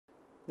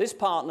This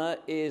partner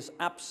is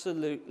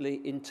absolutely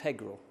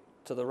integral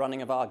to the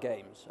running of our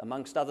games.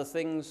 Amongst other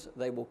things,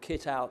 they will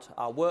kit out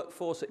our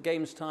workforce at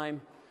games time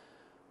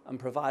and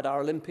provide our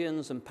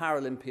Olympians and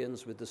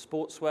Paralympians with the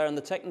sportswear and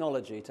the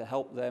technology to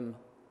help them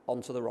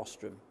onto the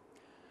rostrum.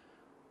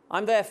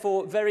 I'm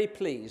therefore very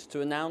pleased to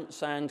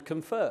announce and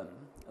confirm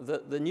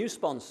that the new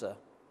sponsor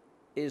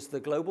is the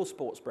global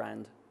sports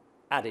brand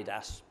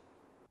Adidas.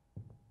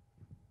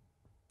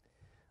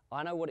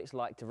 I know what it's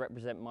like to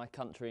represent my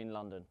country in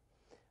London,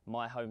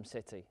 my home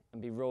city,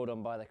 and be roared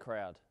on by the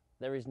crowd.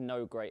 There is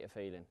no greater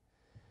feeling.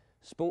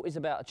 Sport is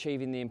about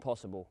achieving the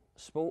impossible.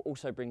 Sport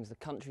also brings the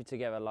country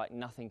together like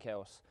nothing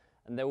else,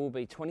 and there will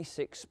be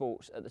 26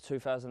 sports at the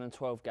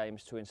 2012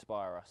 Games to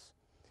inspire us.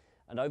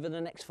 And over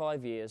the next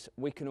 5 years,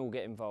 we can all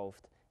get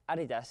involved.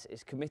 Adidas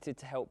is committed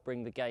to help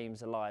bring the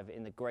Games alive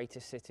in the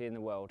greatest city in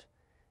the world.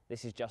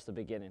 This is just the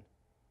beginning.